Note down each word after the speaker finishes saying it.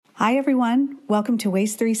Hi, everyone. Welcome to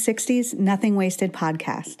Waste 360's Nothing Wasted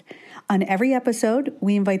podcast. On every episode,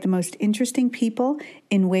 we invite the most interesting people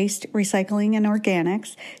in waste, recycling, and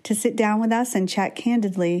organics to sit down with us and chat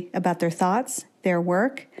candidly about their thoughts, their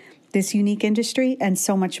work, this unique industry, and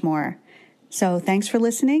so much more. So thanks for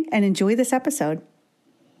listening and enjoy this episode.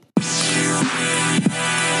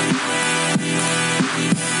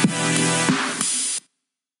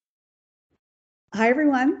 Hi,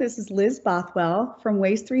 everyone. This is Liz Bothwell from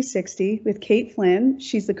Waste 360 with Kate Flynn.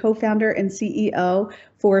 She's the co-founder and CEO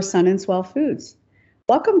for Sun and Swell Foods.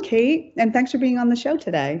 Welcome, Kate, and thanks for being on the show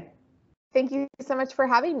today. Thank you so much for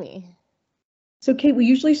having me. So, Kate, we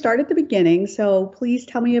usually start at the beginning, so please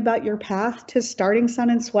tell me about your path to starting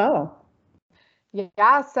Sun and Swell.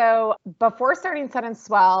 Yeah, so before starting Sun and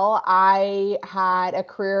Swell, I had a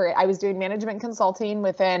career. I was doing management consulting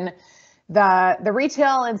within the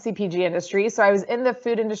retail and CPG industry. So I was in the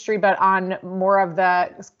food industry, but on more of the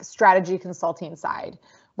strategy consulting side,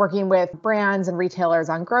 working with brands and retailers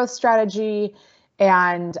on growth strategy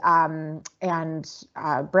and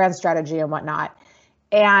brand strategy and whatnot.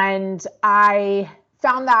 And I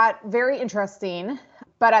found that very interesting,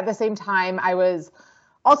 but at the same time, I was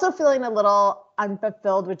also feeling a little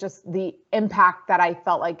unfulfilled with just the impact that I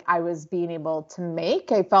felt like I was being able to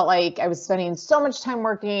make. I felt like I was spending so much time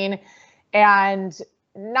working and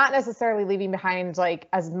not necessarily leaving behind like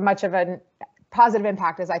as much of a positive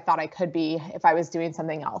impact as I thought I could be if I was doing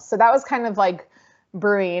something else. So that was kind of like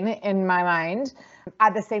brewing in my mind.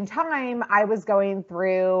 At the same time, I was going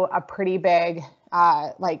through a pretty big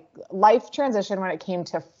like life transition when it came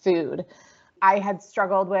to food. I had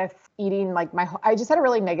struggled with eating I just had a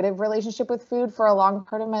really negative relationship with food for a long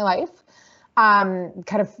part of my life.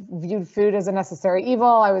 Kind of viewed food as a necessary evil.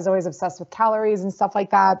 I was always obsessed with calories and stuff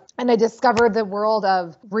like that. And I discovered the world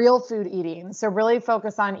of real food eating. So really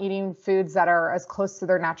focus on eating foods that are as close to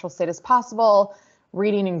their natural state as possible,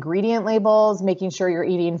 reading ingredient labels, making sure you're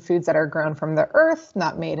eating foods that are grown from the earth,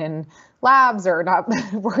 not made in labs or not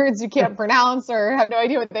words you can't pronounce or have no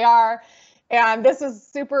idea what they are. And this was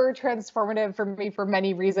super transformative for me for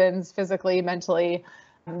many reasons, physically, mentally.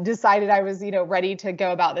 Decided I was, ready to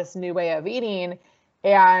go about this new way of eating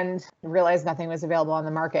and realized nothing was available on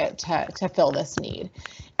the market to fill this need.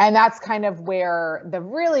 And that's kind of where the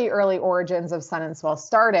really early origins of Sun and Swell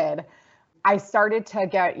started. I started to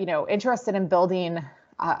get, interested in building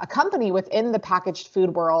a company within the packaged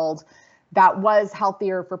food world that was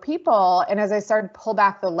healthier for people. And as I started to pull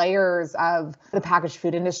back the layers of the packaged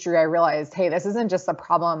food industry, I realized, hey, this isn't just a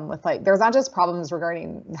problem with there's not just problems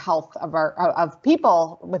regarding the health of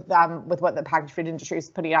people with what the packaged food industry is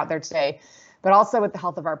putting out there today, but also with the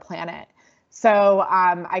health of our planet. So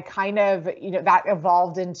I kind of, that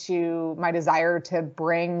evolved into my desire to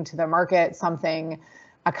bring to the market something,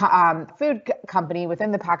 a food company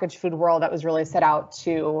within the packaged food world that was really set out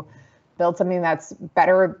to build something that's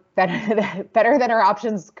better than our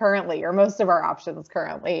options currently, or most of our options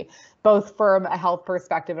currently, both from a health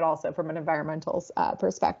perspective and also from an environmental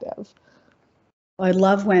perspective. I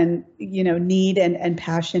love when, need and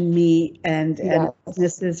passion meet and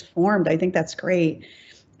business is formed. I think that's great.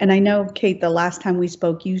 And I know, Kate, the last time we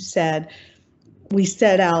spoke, you said we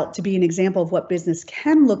set out to be an example of what business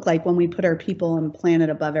can look like when we put our people and planet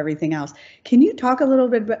above everything else. Can you talk a little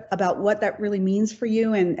bit about what that really means for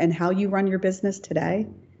you and how you run your business today?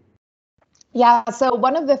 Yeah, so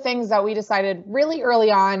one of the things that we decided really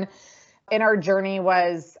early on in our journey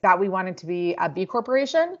was that we wanted to be a B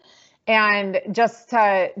Corporation. And just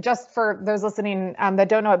for those listening that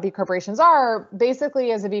don't know what B Corporations are,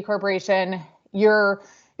 basically as a B Corporation, you're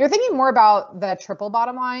thinking more about the triple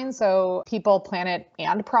bottom line, so people, planet,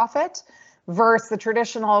 and profit, versus the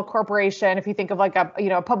traditional corporation. If you think of like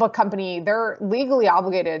a public company, they're legally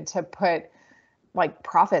obligated to put like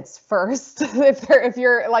profits first. if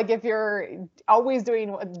you're always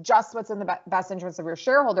doing just what's in the best interest of your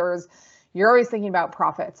shareholders, you're always thinking about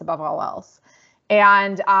profits above all else.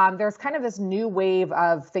 And there's kind of this new wave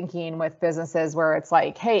of thinking with businesses where it's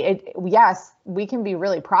like, hey, yes, we can be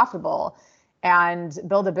really profitable and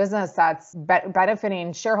build a business that's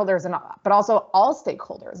benefiting shareholders but also all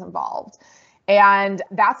stakeholders involved. And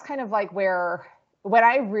that's kind of like when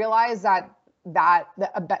I realized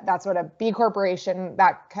that's what a B Corporation,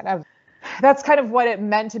 that's kind of what it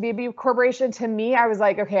meant to be a B Corporation. To me, I was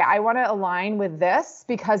like, okay, I want to align with this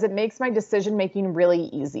because it makes my decision making really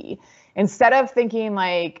easy. Instead of thinking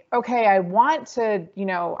like, okay, I want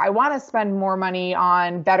to spend more money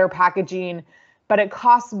on better packaging, but it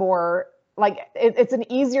costs more. Like it's an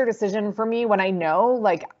easier decision for me when I know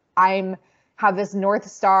like have this North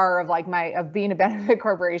Star of being a benefit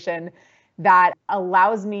corporation that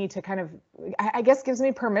allows me to kind of, I guess, gives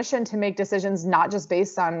me permission to make decisions not just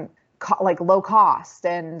based on like low cost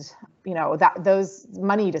and, that those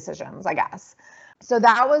money decisions, I guess. So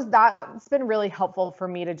that's been really helpful for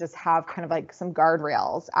me to just have kind of like some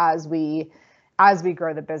guardrails as we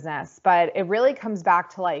grow the business. But it really comes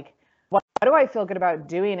back to like, what do I feel good about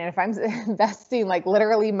doing? And if I'm investing like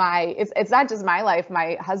literally it's not just my life,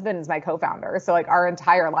 my husband is my co-founder. So like our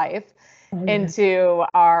entire life into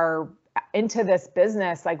this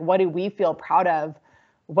business, like what do we feel proud of?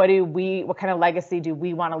 What kind of legacy do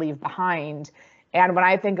we want to leave behind? And when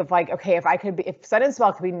I think of like, okay, if Sun &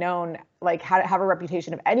 Smell could be known, like have a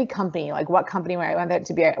reputation of any company, like what company would I want that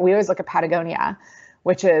to be? We always look at Patagonia,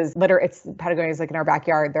 which is Patagonia is like in our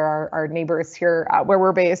backyard. There are our neighbors here where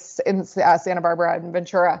we're based in Santa Barbara and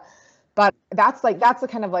Ventura. But that's the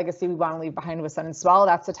kind of legacy we want to leave behind with Sun & Smell.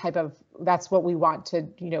 That's what we want to,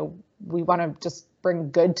 we want to just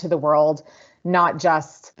bring good to the world, not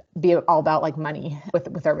just be all about like money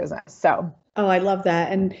with our business. So. Oh, I love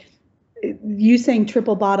that. And you saying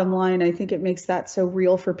triple bottom line, I think it makes that so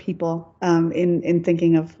real for people in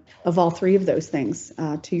thinking of all three of those things,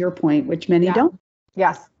 to your point, which many don't.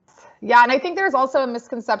 Yes. Yeah. And I think there's also a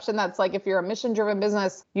misconception that's like, if you're a mission-driven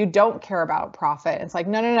business, you don't care about profit. It's like,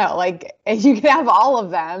 no. Like you can have all of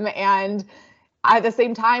them. And at the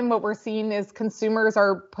same time, what we're seeing is consumers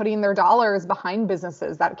are putting their dollars behind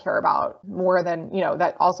businesses that care about more than,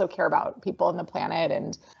 that also care about people and the planet.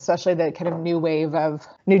 And especially the kind of new wave of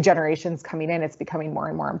new generations coming in, it's becoming more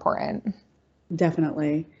and more important.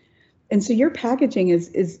 Definitely. And so your packaging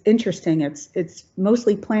is interesting. It's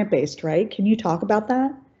mostly plant-based, right? Can you talk about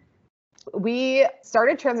that? We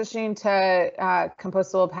started transitioning to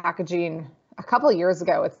compostable packaging a couple of years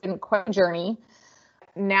ago. It's been quite a journey.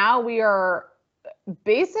 Now we are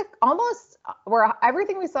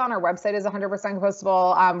everything we saw on our website is 100%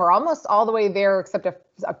 compostable. We're almost all the way there, except a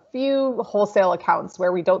few wholesale accounts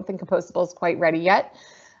where we don't think compostable is quite ready yet,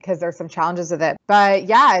 because there's some challenges with it. But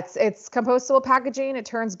yeah, it's compostable packaging. It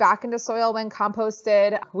turns back into soil when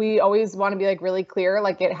composted. We always want to be like really clear,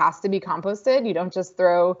 like it has to be composted. You don't just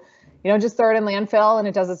throw it in landfill and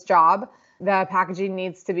it does its job. The packaging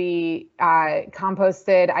needs to be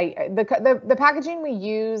composted. The packaging we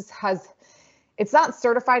use it's not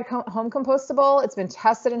certified home compostable. It's been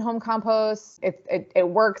tested in home compost. It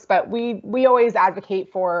works, but we always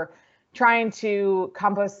advocate for trying to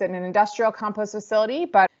compost in an industrial compost facility,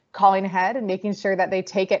 but calling ahead and making sure that they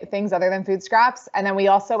take things other than food scraps. And then we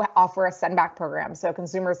also offer a send back program, so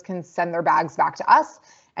consumers can send their bags back to us.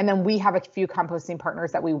 And then we have a few composting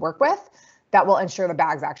partners that we work with that will ensure the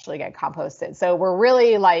bags actually get composted. So we're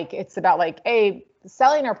really it's about A,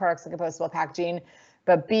 selling our products in compostable packaging,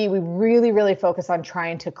 but B, we really, really focus on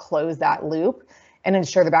trying to close that loop and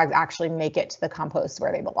ensure the bags actually make it to the compost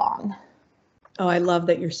where they belong. Oh, I love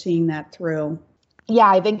that you're seeing that through. Yeah,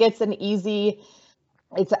 I think it's an easy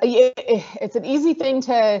thing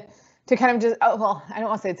to kind of just, I don't want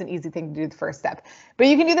to say it's an easy thing to do the first step, but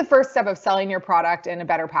you can do the first step of selling your product in a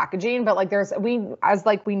better packaging. But we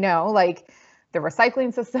know, the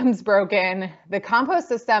recycling system's broken, the compost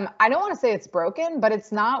system, I don't want to say it's broken, but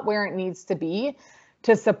it's not where it needs to be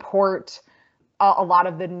to support a lot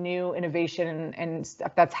of the new innovation and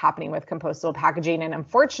stuff that's happening with compostable packaging. And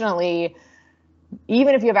unfortunately,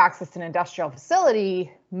 even if you have access to an industrial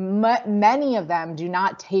facility, many of them do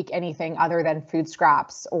not take anything other than food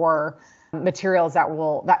scraps or materials that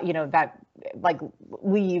like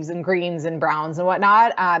leaves and greens and browns and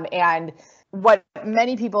whatnot. And what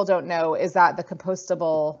many people don't know is that the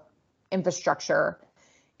compostable infrastructure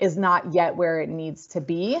is not yet where it needs to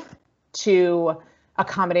be to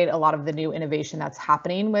accommodate a lot of the new innovation that's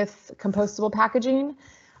happening with compostable packaging.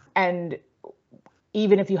 And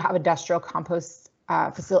even if you have industrial compost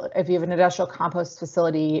facility, if you have an industrial compost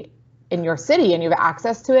facility in your city and you have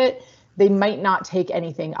access to it, they might not take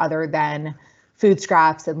anything other than food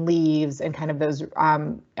scraps and leaves and kind of those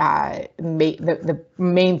the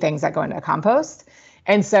main things that go into compost.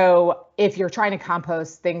 And so if you're trying to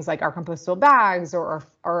compost things like our compostable bags or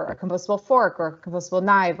a compostable fork or a compostable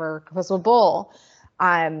knife or a compostable bowl,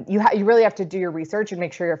 you really have to do your research and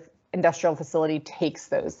make sure your industrial facility takes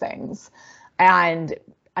those things. And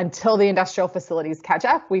until the industrial facilities catch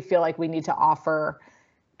up, we feel like we need to offer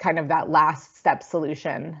kind of that last step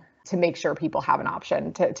solution to make sure people have an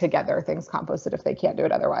option to get their things composted if they can't do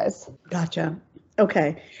it otherwise. Gotcha.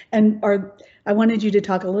 Okay. And I wanted you to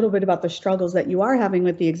talk a little bit about the struggles that you are having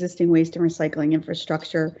with the existing waste and recycling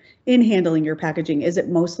infrastructure in handling your packaging. Is it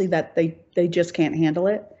mostly that they just can't handle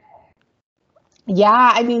it?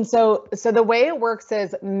 Yeah, I mean, so the way it works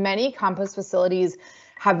is many compost facilities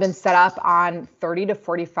have been set up on 30 to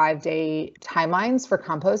 45 day timelines for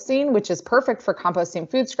composting, which is perfect for composting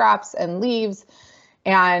food scraps and leaves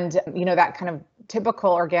and, that kind of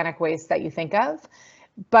typical organic waste that you think of.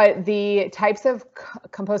 But the types of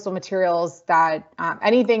compostable materials that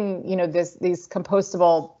anything, these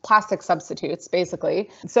compostable plastic substitutes,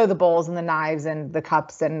 basically, so the bowls and the knives and the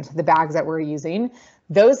cups and the bags that we're using,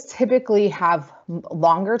 those typically have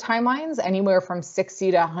longer timelines, anywhere from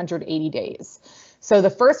 60 to 180 days. So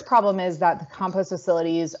the first problem is that the compost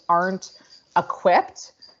facilities aren't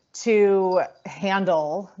equipped to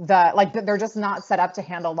handle they're just not set up to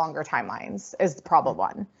handle longer timelines is the problem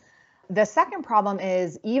one. The second problem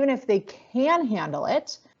is, even if they can handle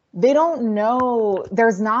it, they don't know,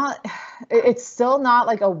 it's still not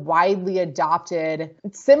like a widely adopted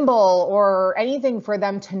symbol or anything for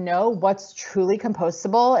them to know what's truly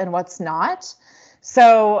compostable and what's not.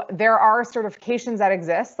 So there are certifications that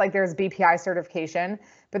exist, like there's BPI certification,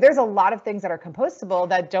 but there's a lot of things that are compostable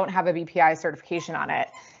that don't have a BPI certification on it.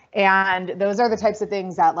 And those are the types of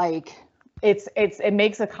things that it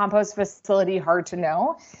makes a compost facility hard to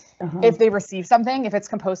know if they receive something, if it's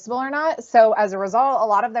compostable or not. So as a result, a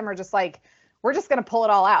lot of them are just like, we're just going to pull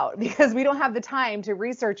it all out because we don't have the time to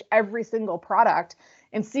research every single product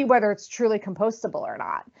and see whether it's truly compostable or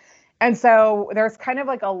not. And so there's kind of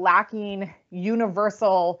like a lacking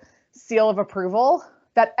universal seal of approval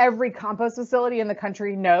that every compost facility in the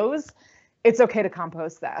country knows it's okay to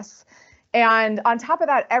compost this. And on top of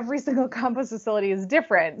that, every single compost facility is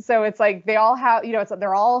different. So it's like they all have,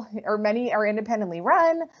 many are independently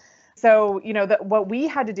run. So, what we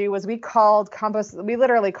had to do was we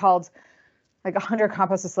literally called like 100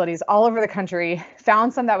 compost facilities all over the country,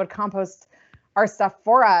 found some that would compost our stuff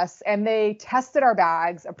for us, and they tested our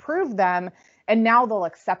bags, approved them, and now they'll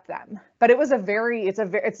accept them. But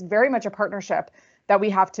it's very much a partnership that we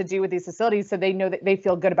have to do with these facilities so they know that they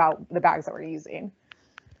feel good about the bags that we're using.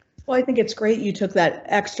 Well, I think it's great you took that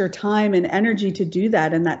extra time and energy to do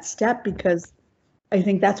that in that step, because I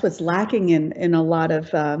think that's what's lacking in a lot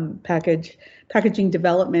of packaging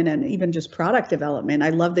development and even just product development.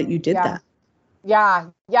 I love that you did that. Yeah,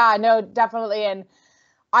 no, definitely. And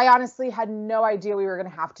I honestly had no idea we were going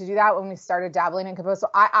to have to do that when we started dabbling in compost. So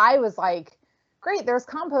I was like, great, there's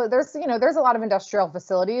compost, there's a lot of industrial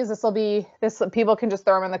facilities. People can just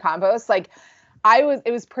throw them in the compost.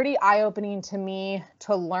 It was pretty eye-opening to me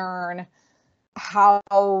to learn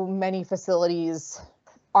how many facilities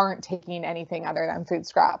aren't taking anything other than food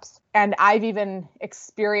scraps. And I've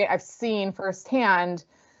seen firsthand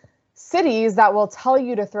cities that will tell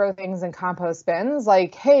you to throw things in compost bins,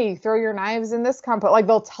 like, hey, throw your knives in this compost. Like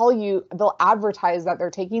they'll advertise that they're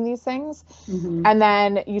taking these things. Mm-hmm. And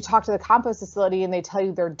then you talk to the compost facility and they tell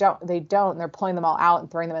you they don't, and they're pulling them all out and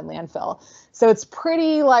throwing them in landfill. So it's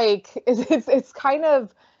pretty it's kind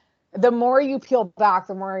of, the more you peel back,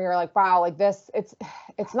 the more you're like, wow, it's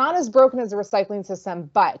not as broken as a recycling system,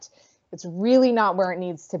 but it's really not where it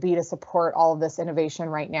needs to be to support all of this innovation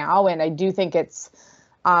right now. And I do think it's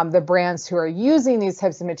the brands who are using these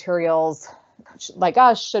types of materials, like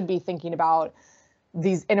us, should be thinking about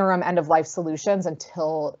these interim end of life solutions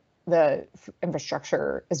until the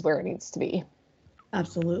infrastructure is where it needs to be.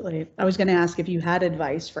 Absolutely. I was going to ask if you had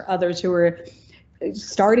advice for others who are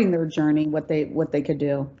starting their journey, what they could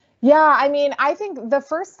do. Yeah, I think the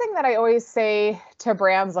first thing that I always say to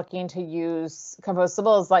brands looking to use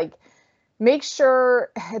compostable is make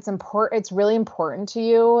sure it's really important to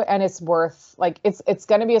you, and it's worth, it's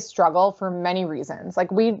going to be a struggle for many reasons.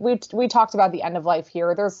 We talked about the end of life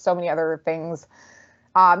here. There's so many other things.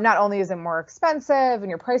 Not only is it more expensive and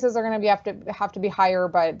your prices are going to have to be higher,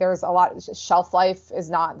 but there's a lot, shelf life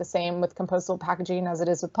is not the same with compostable packaging as it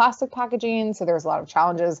is with plastic packaging. So there's a lot of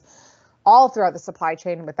challenges all throughout the supply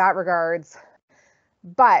chain with that regards.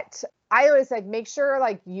 But I always make sure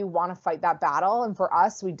you want to fight that battle. And for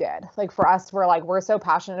us, we did. For us, we're so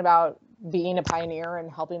passionate about being a pioneer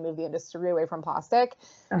and helping move the industry away from plastic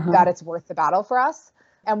that it's worth the battle for us.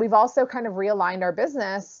 And we've also kind of realigned our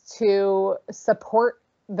business to support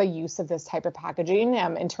the use of this type of packaging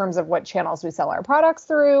in terms of what channels we sell our products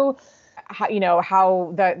through, how we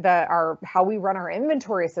run our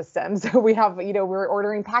inventory systems. So we have, we're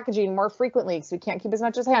ordering packaging more frequently because we can't keep as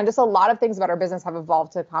much as hand. Just a lot of things about our business have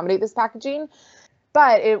evolved to accommodate this packaging,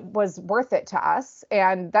 but it was worth it to us.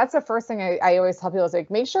 And that's the first thing I always tell people is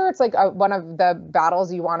make sure it's one of the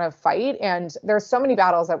battles you want to fight. And there's so many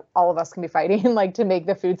battles that all of us can be fighting, to make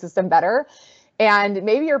the food system better. And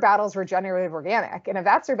maybe your battle is regenerative organic. And if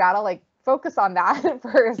that's your battle, focus on that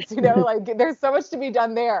first, there's so much to be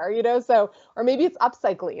done there, so, or maybe it's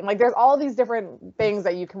upcycling. There's all these different things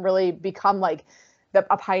that you can really become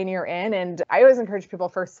a pioneer in. And I always encourage people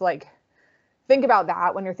first to like think about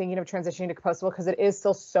that when you're thinking of transitioning to compostable, because it is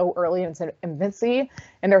still so early in its infancy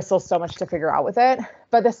and there's still so much to figure out with it.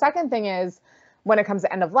 But the second thing is when it comes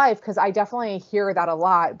to end of life, because I definitely hear that a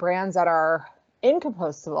lot, brands that are in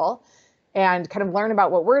compostable and kind of learn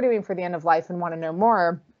about what we're doing for the end of life and want to know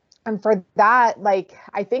more. And for that, like,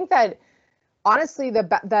 I think that honestly, the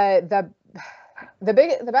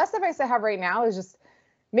best advice I have right now is just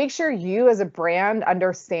make sure you as a brand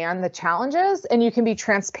understand the challenges and you can be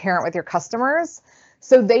transparent with your customers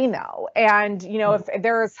so they know. And, you know, if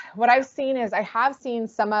there's, what I've seen is I have seen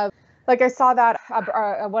some of, like I saw that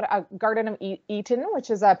a Garden of Eden, which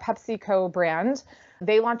is a PepsiCo brand,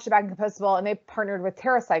 they launched a bag compostable and they partnered with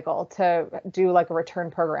TerraCycle to do like a return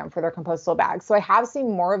program for their compostable bags. So I have seen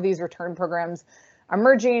more of these return programs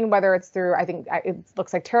emerging, whether it's through, I think it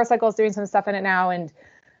looks like TerraCycle is doing some stuff in it now. And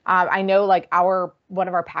I know like one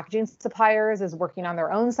of our packaging suppliers is working on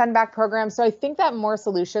their own send back program. So I think that more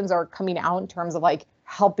solutions are coming out in terms of like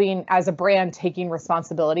helping as a brand taking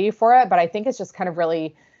responsibility for it. But I think it's just kind of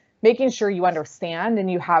really making sure you understand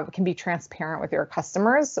and you can be transparent with your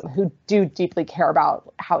customers who do deeply care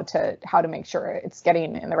about how to make sure it's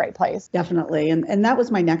getting in the right place. Definitely. And that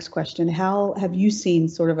was my next question. How have you seen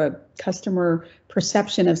sort of a customer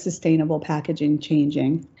perception of sustainable packaging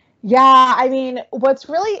changing? Yeah, I mean, what's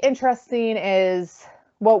really interesting is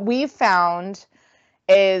what we've found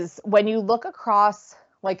is when you look across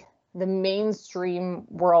like the mainstream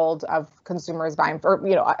world of consumers buying, or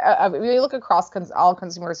you look across all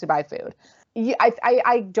consumers who buy food.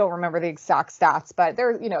 I don't remember the exact stats, but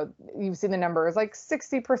there, you've seen the numbers like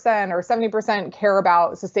 60% or 70% care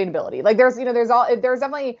about sustainability. Like there's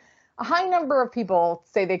definitely a high number of people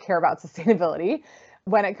say they care about sustainability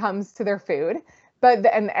when it comes to their food. But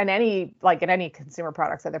in any consumer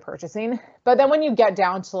products that they're purchasing. But then when you get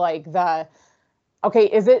down to like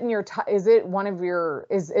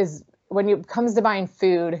when it comes to buying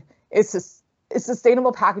food, is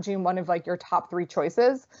sustainable packaging one of like your top 3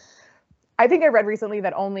 choices? I think I read recently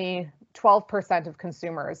that only 12% of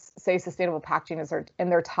consumers say sustainable packaging is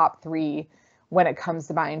in their top 3 when it comes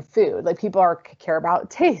to buying food. Like people care about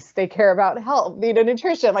taste, they care about health,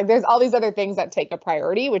 nutrition. Like there's all these other things that take a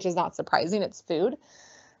priority, which is not surprising. It's food.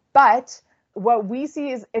 But what we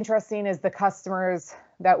see is interesting is the customers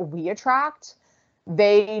that we attract,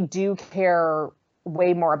 they do care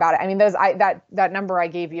way more about it. I mean, that number I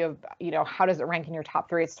gave you, how does it rank in your top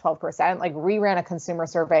 3? It's 12%. Like we ran a consumer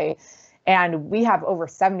survey and we have over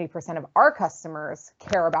 70% of our customers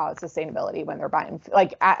care about sustainability when they're buying,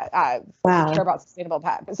 Wow. care about sustainable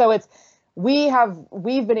pet. So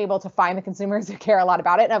we've been able to find the consumers who care a lot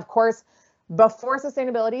about it. And of course, before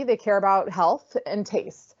sustainability, they care about health and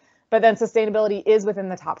taste, but then sustainability is within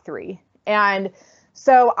the top 3. And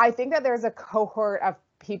so I think that there's a cohort of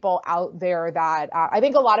people out there that I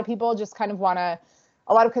think a lot of people just kind of a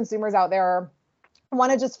lot of consumers out there want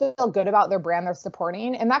to just feel good about their brand they're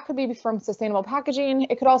supporting. And that could be from sustainable packaging.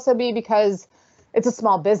 It could also be because it's a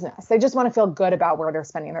small business. They just want to feel good about where they're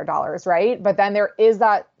spending their dollars, right? But then there is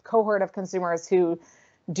that cohort of consumers who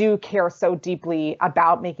do care so deeply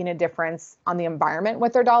about making a difference on the environment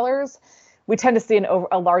with their dollars. We tend to see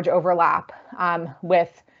a large overlap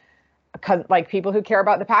with like people who care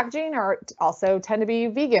about the packaging or also tend to be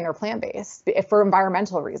vegan or plant-based for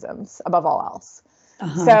environmental reasons above all else.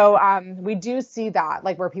 Uh-huh. So we do see that,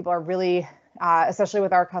 like where people are really, especially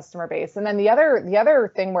with our customer base. And then the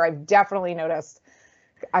other thing where I've definitely noticed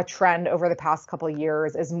a trend over the past couple of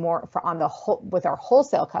years is more with our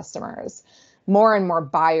wholesale customers, more and more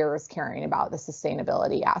buyers caring about the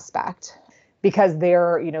sustainability aspect, because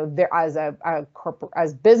they're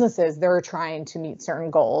as businesses, they're trying to meet certain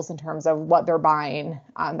goals in terms of what they're buying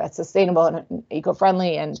that's sustainable and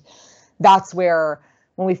eco-friendly. And that's where,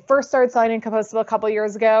 when we first started selling in compostable a couple of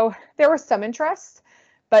years ago, there was some interest,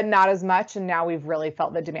 but not as much. And now we've really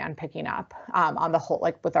felt the demand picking up on the whole,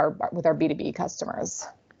 like with our B2B customers.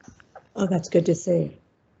 Oh, that's good to see.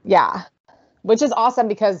 Yeah, which is awesome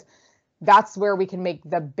because that's where we can make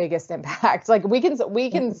the biggest impact. Like we can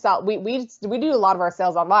sell, we do a lot of our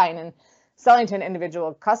sales online, and selling to an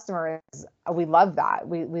individual customer we love that.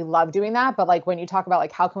 We love doing that. But like when you talk about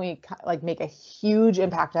like how can we like make a huge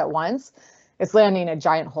impact at once, it's landing a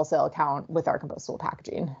giant wholesale account with our compostable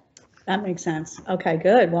packaging. That makes sense. Okay,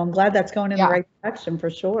 good. Well, I'm glad that's going in the right direction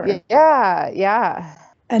for sure. Yeah.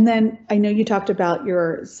 And then I know you talked about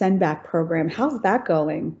your send back program. How's that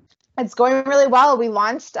going? It's going really well. We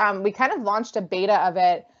kind of launched a beta of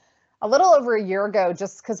it a little over a year ago,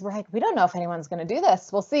 just because we're like, we don't know if anyone's going to do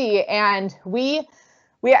this. We'll see. And we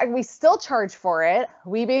still charge for it.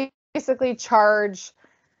 We basically charge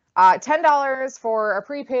 $10 for a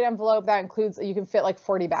prepaid envelope that includes, you can fit like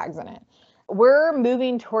 40 bags in it. We're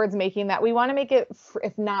moving towards making that. We want to make it,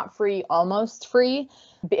 if not free, almost free.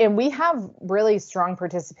 And we have really strong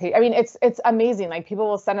participation. I mean, it's amazing. Like, people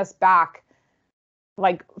will send us back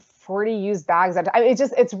like 40 used bags.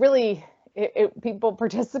 It's really, people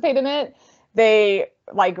participate in it. They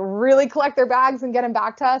like really collect their bags and get them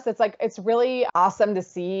back to us. It's really awesome to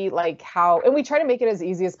see like how, and we try to make it as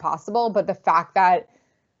easy as possible. But the fact that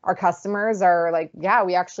our customers are like, yeah,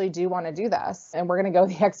 we actually do want to do this, and we're going to go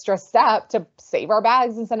the extra step to save our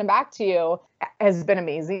bags and send them back to you, has been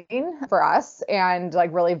amazing for us, and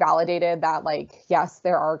like really validated that, like, yes,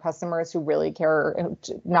 there are customers who really care.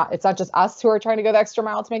 It's not just us who are trying to go the extra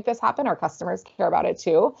mile to make this happen. Our customers care about it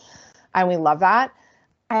too. And we love that.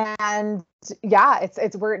 And yeah,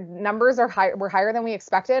 numbers are high. We're higher than we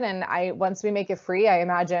expected. And once we make it free, I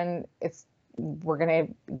imagine we're going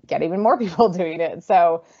to get even more people doing it.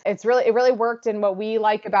 So it really worked. And what we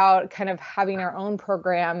like about kind of having our own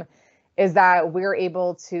program is that we're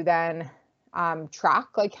able to then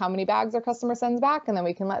track like how many bags our customer sends back. And then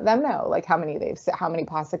we can let them know like how many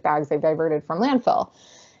plastic bags they've diverted from landfill.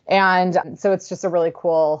 And so it's just a really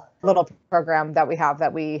cool little program that we have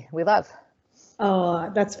that we love.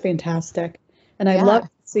 Oh, that's fantastic. And I love to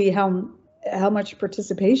see how much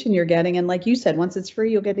participation you're getting. And like you said, once it's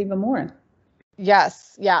free, you'll get even more.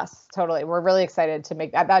 Yes, totally. We're really excited to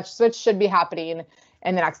make that switch. Should be happening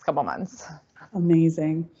in the next couple months.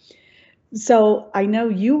 Amazing. So I know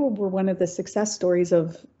you were one of the success stories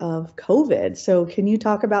of COVID. So can you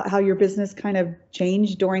talk about how your business kind of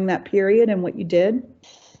changed during that period and what you did?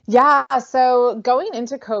 Yeah. So going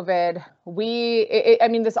into COVID,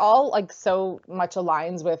 this all like so much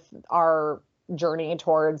aligns with our journey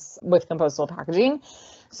with compostable packaging.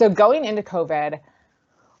 So going into COVID,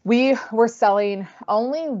 we were selling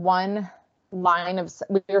only one line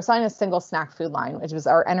we were selling a single snack food line, which was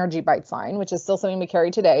our Energy Bites line, which is still something we carry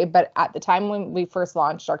today. But at the time when we first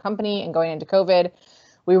launched our company and going into COVID,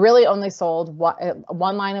 we really only sold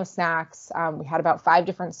one line of snacks. We had about 5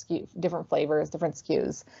 different flavors, different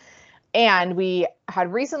SKUs. And we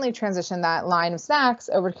had recently transitioned that line of snacks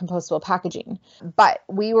over to compostable packaging. But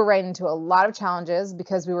we were right into a lot of challenges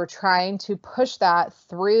because we were trying to push that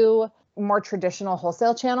through more traditional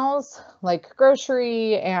wholesale channels like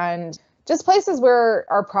grocery and just places where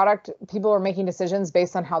people were making decisions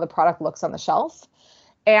based on how the product looks on the shelf.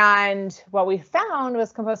 And what we found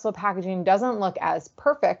was compostable packaging doesn't look as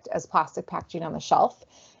perfect as plastic packaging on the shelf.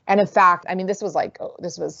 And in fact, this was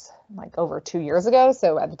like over 2 years ago.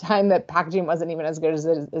 So at the time that packaging wasn't even as good as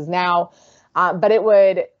it is now. But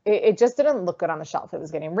it just didn't look good on the shelf. It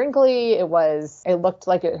was getting wrinkly. It looked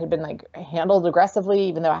like it had been like handled aggressively,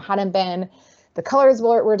 even though it hadn't been. The colors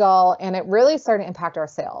were dull, and it really started to impact our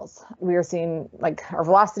sales. We were seeing like our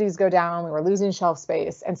velocities go down. We were losing shelf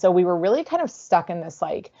space. And so we were really kind of stuck in this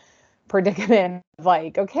like predicament of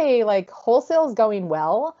like, okay, like wholesale is going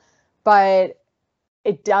well, but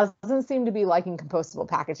it doesn't seem to be liking compostable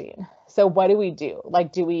packaging. So what do we do?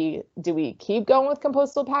 Like, do we keep going with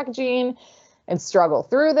compostable packaging and struggle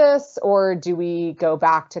through this? Or do we go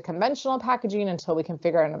back to conventional packaging until we can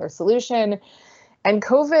figure out another solution? And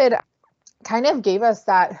COVID kind of gave us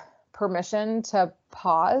that permission to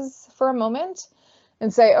pause for a moment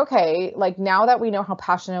and say, okay, like now that we know how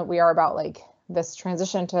passionate we are about like this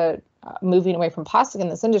transition to moving away from plastic in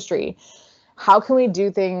this industry, how can we do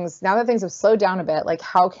things now that things have slowed down a bit? Like,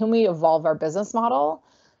 how can we evolve our business model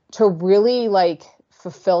to really like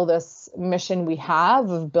fulfill this mission we have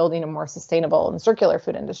of building a more sustainable and circular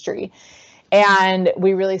food industry? And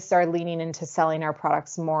we really started leaning into selling our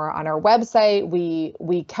products more on our website.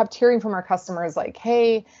 We kept hearing from our customers like,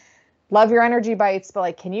 hey, love your Energy Bites, but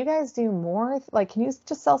like, can you guys do more? Like, can you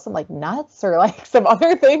just sell some like nuts or like some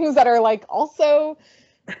other things that are like also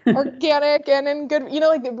organic and in good,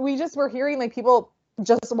 like we just were hearing like people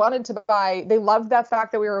just wanted to buy. They loved that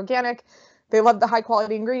fact that we were organic. They loved the high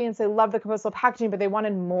quality ingredients. They loved the compostable packaging, but they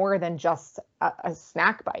wanted more than just a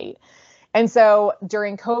snack bite. And so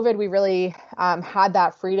during COVID, we really had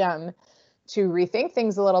that freedom to rethink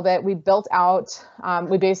things a little bit. We built out,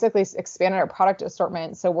 we basically expanded our product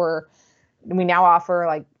assortment. So we now offer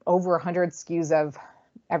like over 100 SKUs of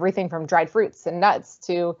everything from dried fruits and nuts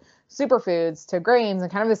to superfoods to grains, and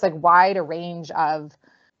kind of this like a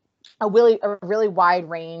really wide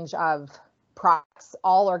range of products,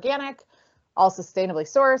 all organic, all sustainably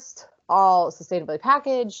sourced, all sustainably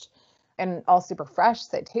packaged, and all super fresh.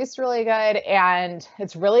 So they taste really good. And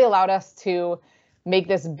it's really allowed us to make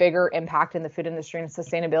this bigger impact in the food industry and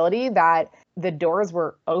sustainability, that the doors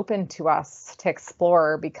were open to us to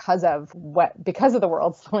explore because of the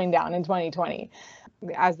world slowing down in 2020.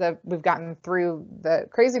 As we've gotten through the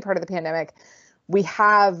crazy part of the pandemic, we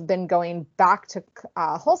have been going back to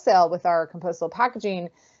wholesale with our compostable packaging,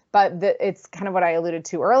 but it's kind of what I alluded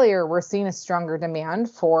to earlier. We're seeing a stronger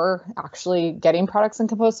demand for actually getting products in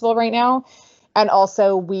compostable right now. And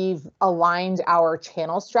also we've aligned our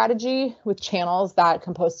channel strategy with channels that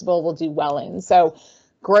compostable will do well in. So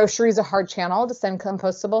grocery is a hard channel to send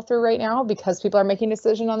compostable through right now because people are making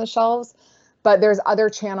decisions on the shelves. But there's other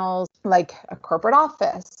channels like a corporate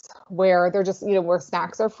office where they're just, where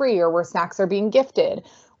snacks are free or where snacks are being gifted,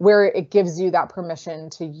 where it gives you that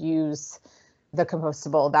permission to use the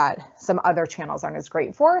compostable that some other channels aren't as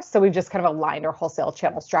great for. So we've just kind of aligned our wholesale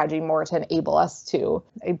channel strategy more to enable us to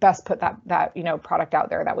best put that product out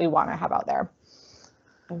there that we want to have out there.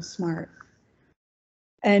 Oh, smart.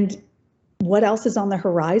 And what else is on the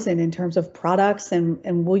horizon in terms of products,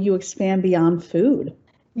 and will you expand beyond food?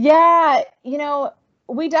 Yeah,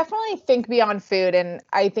 we definitely think beyond food. And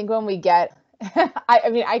I think when we get,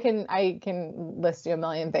 I can list you a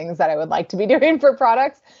million things that I would like to be doing for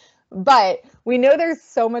products. But we know there's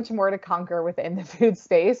so much more to conquer within the food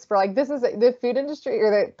space. For this is the food industry,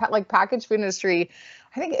 or the packaged food industry.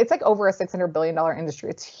 I think it's over a $600 billion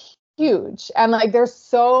industry. It's huge. And there's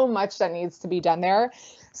so much that needs to be done there.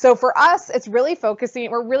 So for us, it's really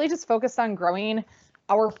we're really just focused on growing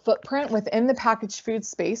our footprint within the packaged food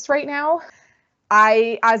space right now.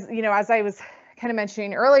 As I was kind of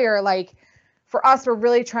mentioning earlier, for us, we're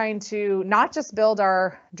really trying to not just build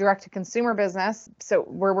our direct-to-consumer business, so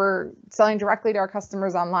where we're selling directly to our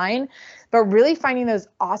customers online, but really finding those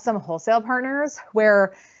awesome wholesale partners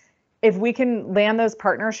where if we can land those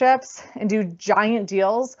partnerships and do giant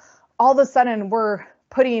deals, all of a sudden we're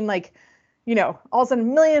putting all of a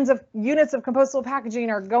sudden millions of units of compostable packaging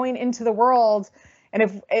are going into the world. And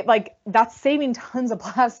if it that's saving tons of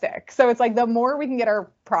plastic. So it's the more we can get our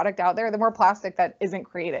product out there, the more plastic that isn't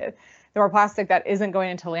created, the more plastic that isn't going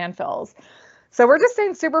into landfills. So we're just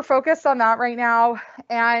staying super focused on that right now.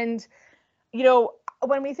 And,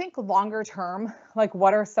 when we think longer term,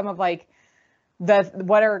 what are some of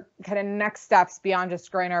what are kind of next steps beyond just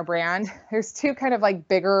growing our brand? There's two kind of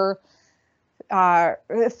bigger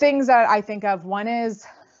things that I think of. One is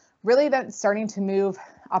really that starting to move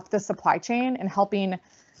up the supply chain and helping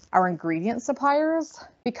our ingredient suppliers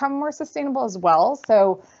become more sustainable as well.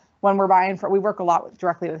 So when we're we work a lot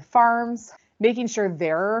directly with farms, making sure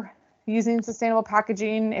they're using sustainable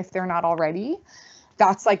packaging if they're not already.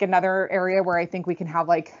 That's another area where I think we can have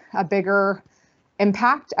a bigger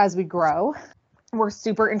impact as we grow. We're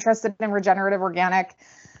super interested in regenerative organic.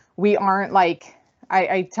 We aren't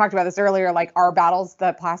I talked about this earlier, our battle's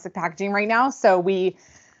the plastic packaging right now. So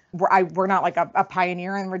we're not a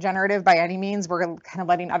pioneer in regenerative by any means. We're kind of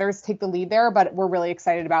letting others take the lead there, but we're really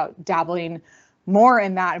excited about dabbling more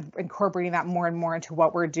in that, incorporating that more and more into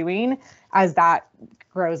what we're doing as that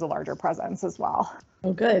grows a larger presence as well.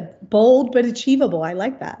 Oh, good. Bold, but achievable. I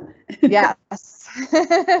like that. Yes.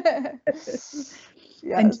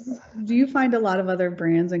 Yes. And do you find a lot of other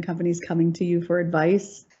brands and companies coming to you for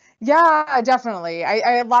advice? Yeah, definitely.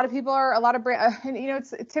 A lot of people are,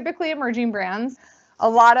 it's typically emerging brands. A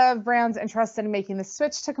lot of brands interested in making the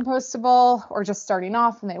switch to compostable, or just starting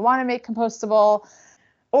off and they want to make compostable,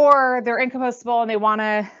 or they're in compostable and they want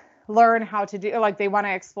to learn how to do, they want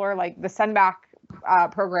to explore the send back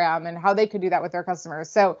program and how they could do that with their customers.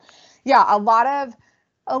 So yeah, a lot of,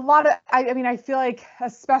 I feel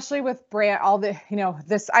especially with brand, all the,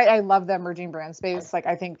 I love the emerging brand space.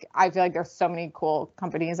 I feel there's so many cool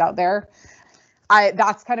companies out there.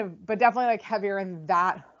 That's kind of, but definitely heavier in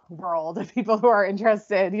that world of people who are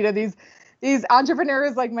interested, these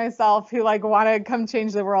entrepreneurs like myself who want to come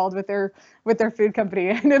change the world with their food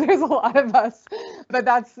company. I know there's a lot of us, but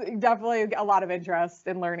that's definitely a lot of interest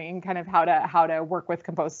in learning kind of how to work with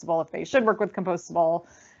compostable, if they should work with compostable,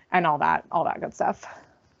 and all that good stuff.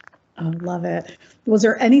 I love it. Was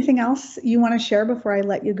there anything else you want to share before I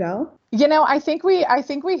let you go? I think we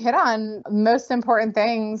hit on most important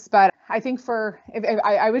things, but I think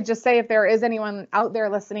I would just say, if there is anyone out there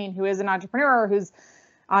listening who is an entrepreneur, who's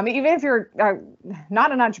even if you're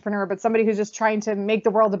not an entrepreneur, but somebody who's just trying to make the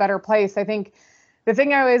world a better place, I think the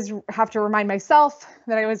thing I always have to remind myself,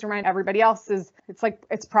 that I always remind everybody else, is it's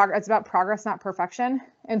about progress, not perfection.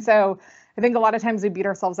 And so I think a lot of times we beat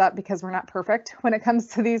ourselves up because we're not perfect when it comes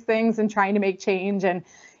to these things and trying to make change. And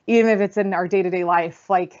even if it's in our day-to-day life,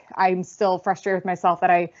 I'm still frustrated with myself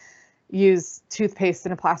that I use toothpaste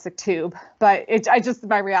in a plastic tube, but I just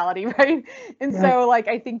my reality, right? And so like,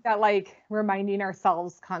 I think that like reminding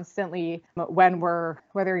ourselves constantly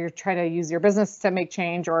whether you're trying to use your business to make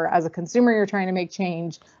change or as a consumer, you're trying to make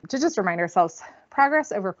change, to just remind ourselves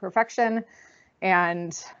progress over perfection.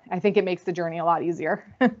 And I think it makes the journey a lot easier.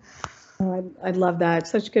 I love that.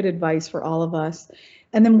 Such good advice for all of us.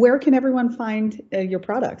 And then where can everyone find your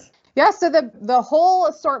products? Yeah, so the whole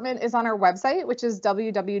assortment is on our website, which is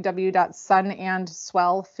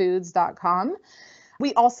www.sunandswellfoods.com.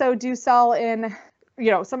 We also do sell in,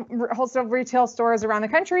 some wholesale retail stores around the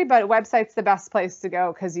country, but website's the best place to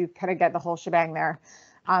go because you kind of get the whole shebang there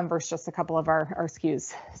versus just a couple of our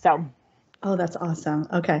SKUs. So. Oh, that's awesome.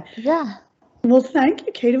 Okay. Yeah. Well, thank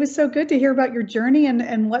you, Kate. It was so good to hear about your journey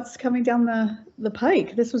and what's coming down the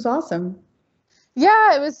pike. This was awesome.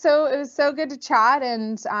 Yeah, it was so good to chat,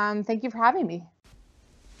 and thank you for having me.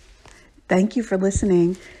 Thank you for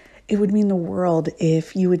listening. It would mean the world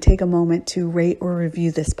if you would take a moment to rate or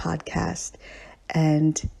review this podcast.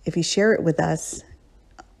 And if you share it with us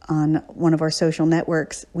on one of our social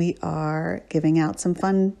networks, we are giving out some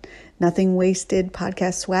fun, nothing wasted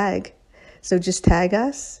podcast swag. So just tag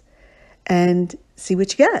us and see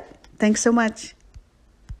what you get. Thanks so much.